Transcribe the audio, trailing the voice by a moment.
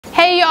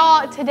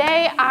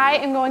today I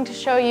am going to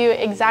show you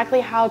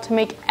exactly how to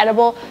make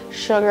edible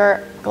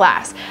sugar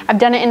glass. I've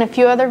done it in a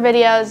few other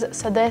videos,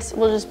 so this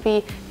will just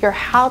be your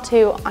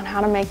how-to on how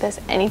to make this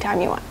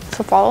anytime you want.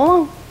 So follow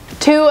along.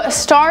 To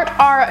start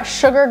our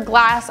sugar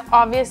glass,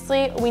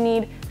 obviously we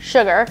need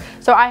sugar.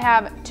 So I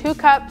have 2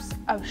 cups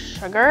of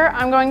sugar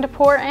I'm going to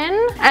pour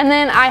in, and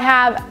then I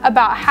have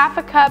about half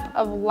a cup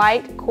of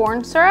light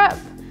corn syrup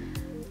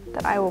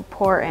that I will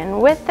pour in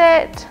with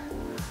it.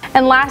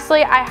 And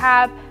lastly, I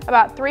have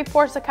about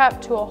 3/4 a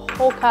cup to a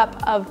whole cup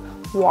of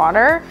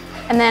water.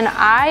 And then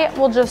I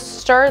will just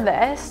stir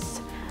this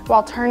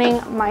while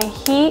turning my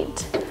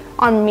heat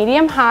on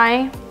medium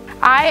high.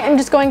 I am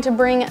just going to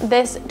bring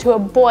this to a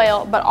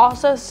boil, but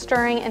also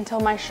stirring until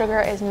my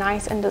sugar is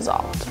nice and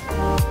dissolved.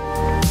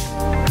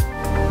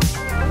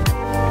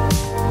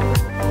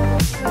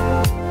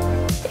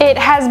 It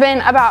has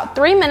been about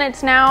 3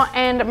 minutes now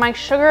and my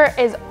sugar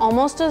is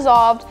almost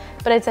dissolved,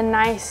 but it's a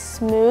nice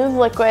smooth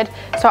liquid,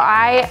 so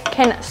I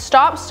can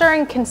stop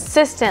stirring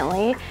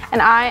consistently,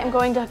 and I am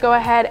going to go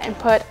ahead and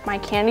put my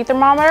candy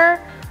thermometer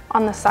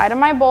on the side of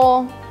my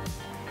bowl.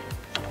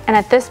 And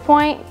at this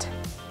point,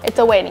 it's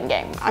a waiting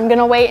game. I'm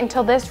gonna wait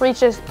until this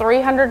reaches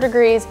 300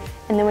 degrees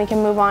and then we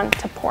can move on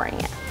to pouring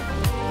it.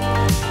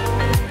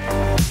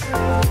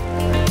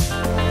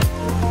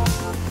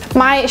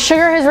 My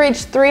sugar has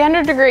reached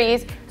 300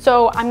 degrees,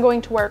 so I'm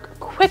going to work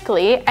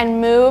quickly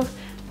and move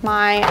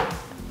my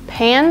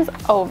pans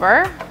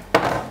over.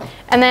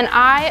 And then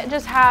I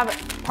just have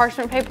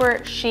parchment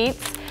paper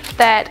sheets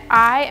that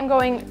I am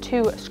going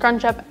to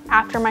scrunch up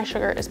after my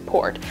sugar is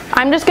poured.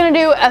 I'm just gonna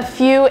do a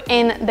few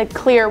in the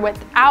clear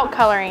without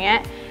coloring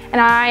it,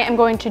 and I am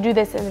going to do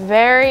this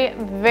very,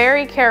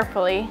 very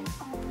carefully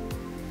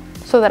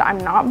so that I'm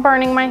not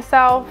burning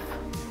myself.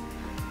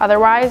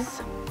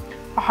 Otherwise,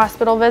 a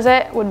hospital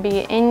visit would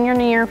be in your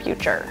near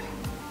future.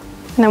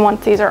 And then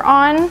once these are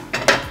on,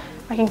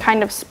 I can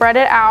kind of spread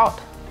it out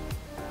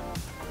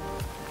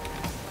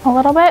a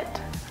little bit.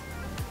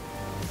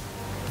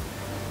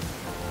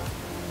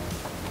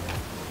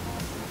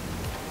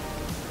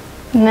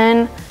 And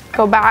then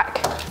go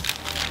back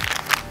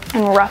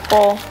and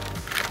ruffle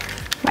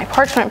my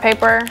parchment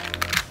paper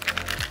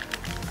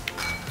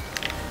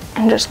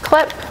and just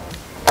clip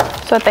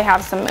so that they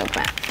have some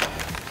movement.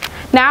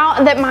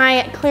 Now that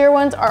my clear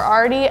ones are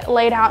already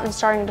laid out and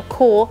starting to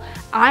cool,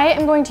 I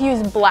am going to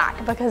use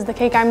black because the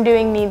cake I'm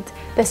doing needs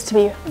this to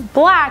be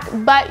black,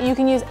 but you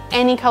can use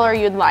any color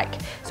you'd like.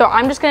 So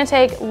I'm just gonna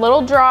take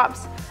little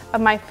drops of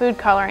my food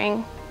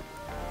coloring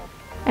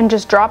and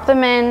just drop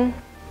them in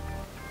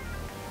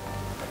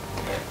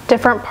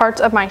different parts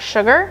of my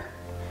sugar.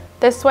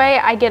 This way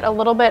I get a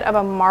little bit of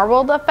a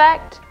marbled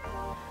effect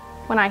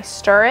when I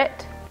stir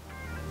it.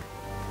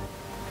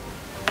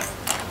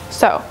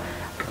 So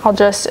I'll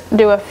just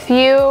do a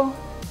few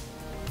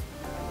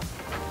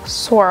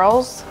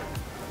swirls.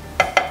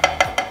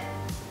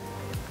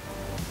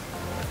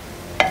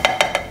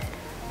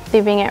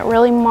 Leaving it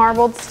really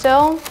marbled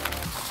still.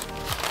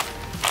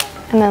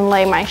 And then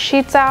lay my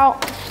sheets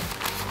out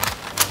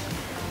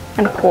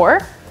and pour.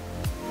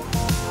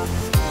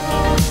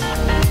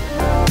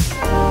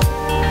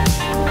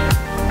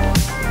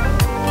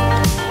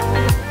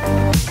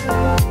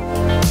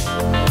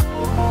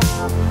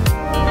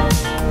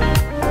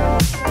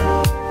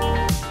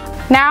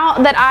 Now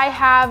that I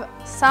have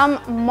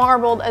some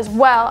marbled as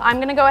well, I'm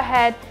gonna go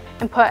ahead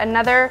and put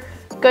another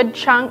good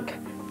chunk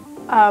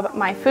of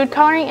my food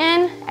coloring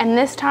in, and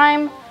this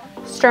time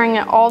stirring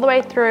it all the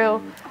way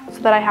through so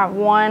that I have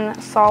one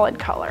solid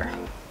color.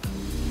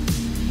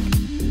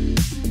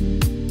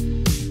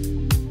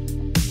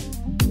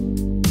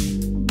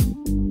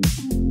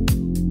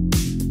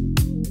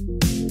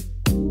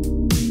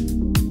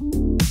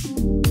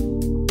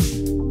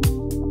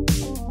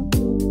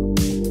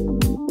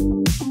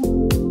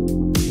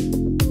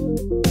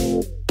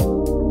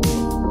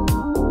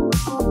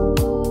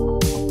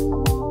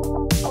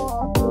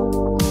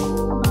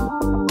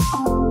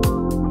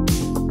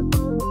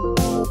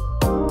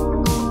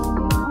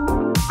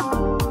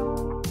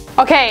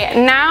 Okay,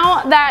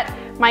 now that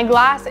my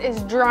glass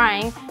is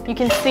drying, you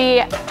can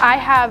see I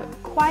have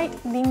quite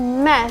the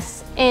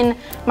mess in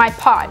my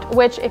pot,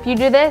 which if you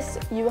do this,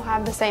 you will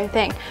have the same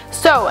thing.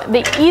 So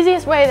the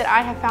easiest way that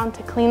I have found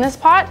to clean this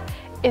pot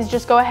is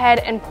just go ahead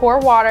and pour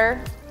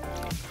water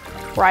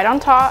right on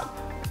top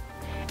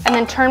and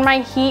then turn my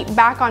heat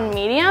back on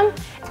medium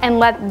and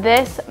let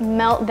this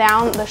melt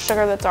down the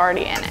sugar that's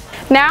already in it.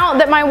 Now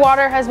that my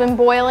water has been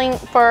boiling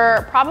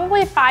for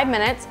probably 5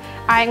 minutes,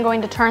 I am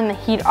going to turn the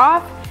heat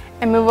off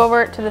and move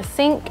over to the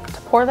sink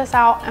to pour this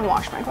out and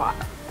wash my pot.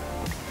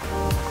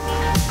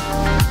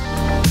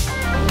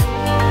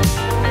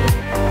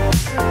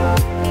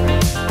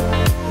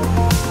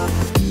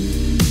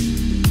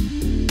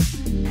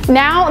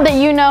 Now that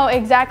you know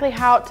exactly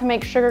how to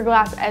make sugar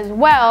glass as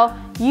well,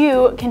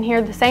 you can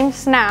hear the same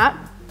snap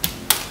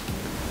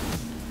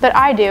that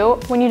I do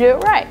when you do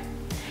it right.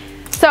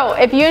 So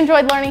if you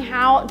enjoyed learning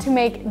how to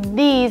make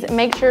these,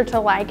 make sure to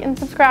like and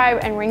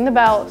subscribe and ring the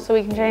bell so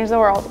we can change the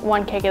world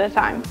one cake at a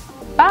time.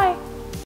 Bye.